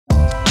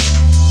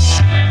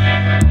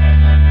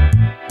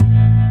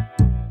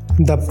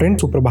The print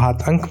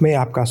सुप्रभात अंक में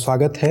आपका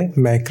स्वागत है।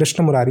 मैं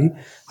कृष्ण मुरारी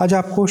आज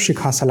आपको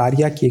शिखा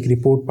सलारिया की एक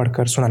रिपोर्ट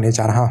पढ़कर सुनाने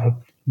जा रहा हूं।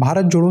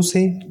 भारत जोड़ो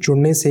से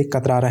जुड़ने से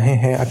कतरा रहे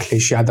हैं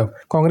अखिलेश यादव।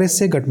 कांग्रेस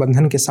से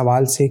गठबंधन के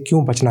सवाल से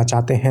क्यों बचना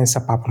चाहते हैं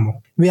सपा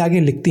प्रमुख। वे आगे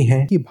लिखती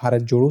हैं कि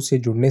भारत जोड़ो से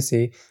जुड़ने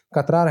से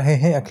कतरा रहे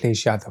हैं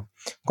अखिलेश यादव।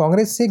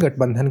 कांग्रेस से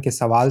गठबंधन के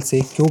सवाल से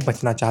क्यों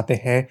बचना चाहते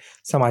हैं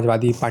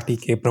समाजवादी पार्टी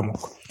के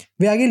प्रमुख।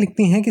 वे आगे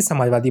लिखती हैं कि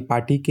समाजवादी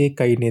पार्टी के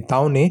कई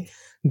नेताओं ने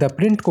द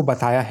प्रिंट को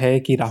बताया है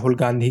कि राहुल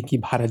गांधी की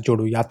भारत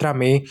जोड़ो यात्रा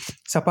में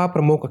सपा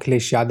प्रमुख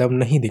अखिलेश यादव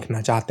नहीं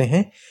दिखना चाहते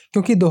हैं,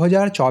 क्योंकि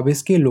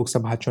 2024 के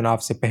लोकसभा चुनाव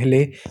से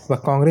पहले वह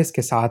कांग्रेस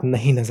के साथ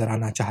नहीं नजर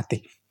आना चाहते।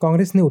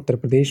 कांग्रेस ने उत्तर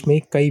प्रदेश में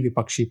कई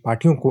विपक्षी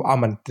पार्टियों को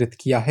आमंत्रित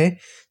किया है,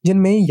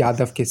 जिनमें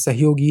यादव के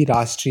सहयोगी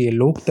राष्ट्रीय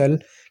लोकदल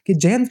कि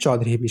जयंत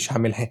चौधरी भी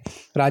शामिल हैं।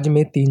 राज्य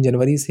में 3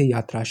 जनवरी से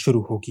यात्रा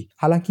शुरू होगी।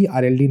 हालांकि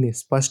आरएलडी ने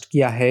स्पष्ट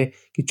किया है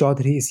कि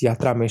चौधरी इस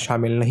यात्रा में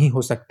शामिल नहीं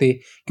हो सकते,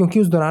 क्योंकि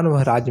उस दौरान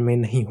वह राज्य में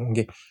नहीं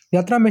होंगे।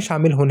 यात्रा में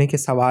शामिल होने के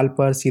सवाल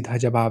पर सीधा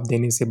जवाब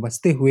देने से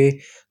बचते हुए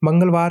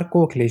मंगलवार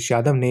को अखिलेश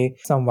यादव ने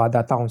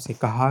संवाददाताओं से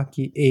कहा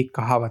कि एक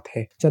कहावत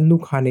है, चंदू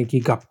खाने की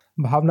गप।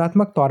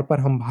 भावनात्मक तौर पर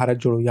हम भारत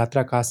जोड़ो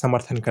यात्रा का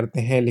समर्थन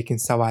करते हैं, लेकिन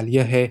सवाल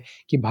यह है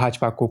कि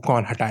भाजपा को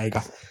कौन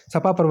हटाएगा।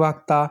 सपा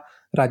प्रवक्ता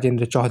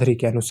राजेंद्र चौधरी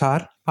के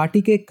अनुसार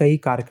पार्टी के कई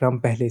कार्यक्रम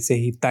पहले से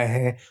ही तय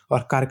हैं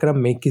और कार्यक्रम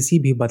में किसी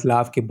भी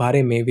बदलाव के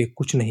बारे में वे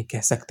कुछ नहीं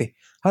कह सकते।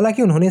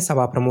 हालांकि उन्होंने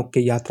सपा प्रमुख के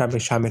यात्रा में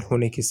शामिल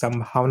होने की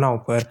संभावनाओं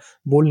पर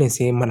बोलने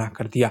से मना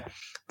कर दिया।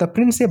 द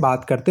प्रिंट से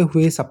बात करते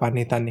हुए सपा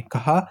नेता ने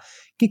कहा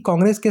कि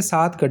कांग्रेस के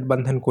साथ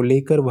गठबंधन को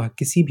लेकर वह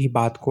किसी भी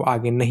बात को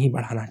आगे नहीं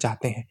बढ़ाना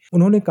चाहते हैं।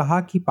 उन्होंने कहा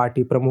कि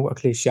पार्टी प्रमुख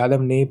अखिलेश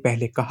यादव ने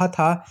पहले कहा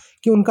था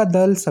कि उनका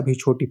दल सभी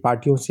छोटी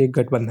पार्टियों से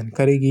गठबंधन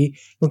करेगी,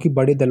 क्योंकि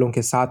बड़े दलों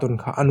के साथ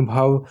उनका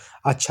अनुभव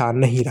अच्छा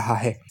नहीं रहा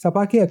है।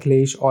 सपा के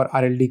अखिलेश और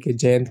आरएलडी के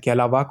जयंत के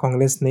अलावा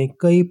कांग्रेस ने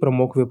कई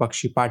प्रमुख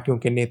विपक्षी पार्टियों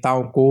के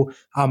नेताओं को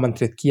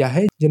आमंत्रित किया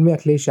है, जिनमें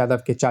अखिलेश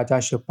यादव के चाचा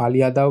शिवपाल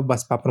यादव,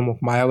 बसपा प्रमुख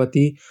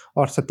मायावती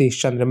और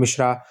सतीश चंद्र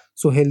मिश्रा,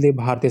 सुहेलदेव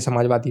भारतीय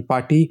समाजवादी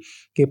पार्टी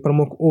के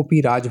प्रमुख ओपी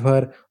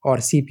राजभर और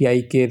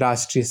सीपीआई के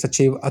राष्ट्रीय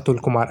सचिव अतुल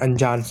कुमार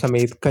अंजान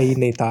समेत कई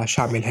नेता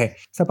शामिल हैं।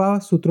 सपा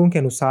सूत्रों के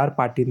अनुसार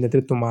पार्टी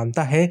नेतृत्व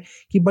मानता है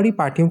कि बड़ी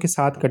पार्टियों के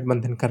साथ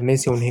गठबंधन करने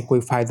से उन्हें कोई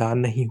फायदा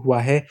नहीं हुआ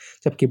है,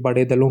 जबकि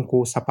बड़े दलों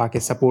को सपा के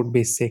सपोर्ट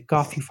बेस से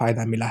काफी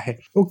फायदा मिला है।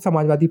 उक्त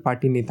समाजवादी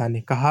पार्टी नेता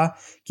ने कहा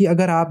कि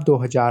अगर आप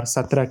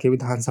 2017 के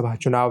विधानसभा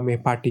चुनाव में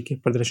पार्टी के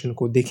प्रदर्शन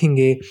को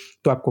देखेंगे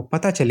तो आपको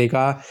पता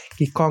चलेगा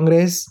कि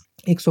कांग्रेस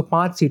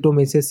 105 सीटों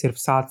में से सिर्फ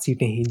 7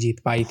 सीटें ही जीत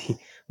पाई थी।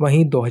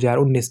 वहीं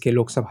 2019 के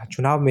लोकसभा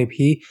चुनाव में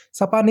भी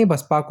सपा ने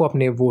बसपा को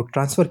अपने वोट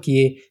ट्रांसफर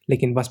किए,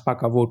 लेकिन बसपा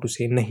का वोट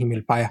उसे नहीं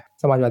मिल पाया।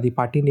 समाजवादी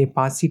पार्टी ने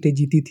 5 सीटें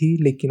जीती थी,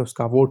 लेकिन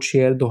उसका वोट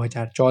शेयर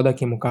 2014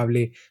 के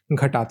मुकाबले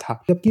घटा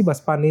था, जबकि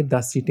बसपा ने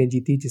 10 सीटें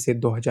जीती, जिसे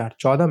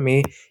 2014 में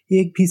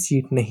एक भी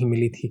सीट नहीं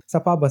मिली थी।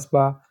 सपा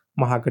बसपा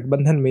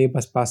महागठबंधन में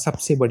बसपा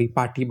सबसे बड़ी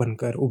पार्टी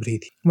बनकर उभरी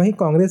थी। वहीं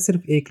कांग्रेस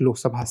सिर्फ एक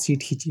लोकसभा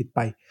सीट ही जीत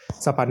पाई।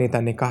 सपा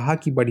नेता ने कहा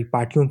कि बड़ी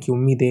पार्टियों की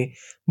उम्मीदें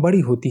बड़ी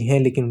होती हैं,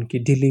 लेकिन उनकी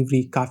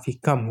डिलीवरी काफी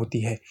कम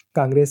होती है।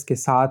 कांग्रेस के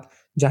साथ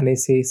जाने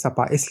से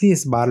सपा इसलिए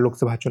इस बार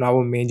लोकसभा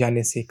चुनावों में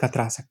जाने से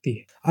कतरा सकती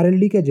है।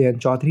 आरएलडी के जयंत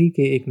चौधरी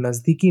के एक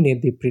नजदीकी ने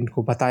द प्रिंट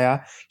को बताया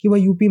कि वह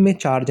यूपी में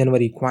 4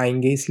 जनवरी को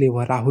आएंगे, इसलिए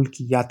वह राहुल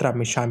की यात्रा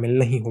में शामिल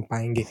नहीं हो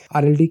पाएंगे।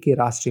 आरएलडी के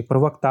राष्ट्रीय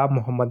प्रवक्ता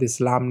मोहम्मद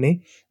इस्लाम ने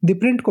द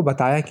प्रिंट को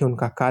बताया कि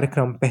उनका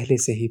कार्यक्रम पहले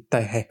से ही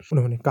तय है।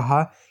 उन्होंने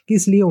कहा कि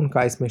इसलिए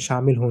उनका इसमें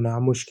शामिल होना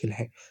मुश्किल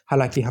है।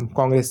 हालांकि हम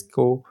कांग्रेस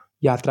को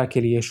यात्रा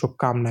के लिए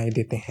शुभकामनाएं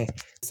देते हैं।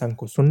 इस अंक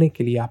को सुनने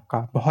के लिए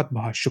आपका बहुत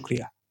बहुत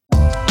शुक्रिया।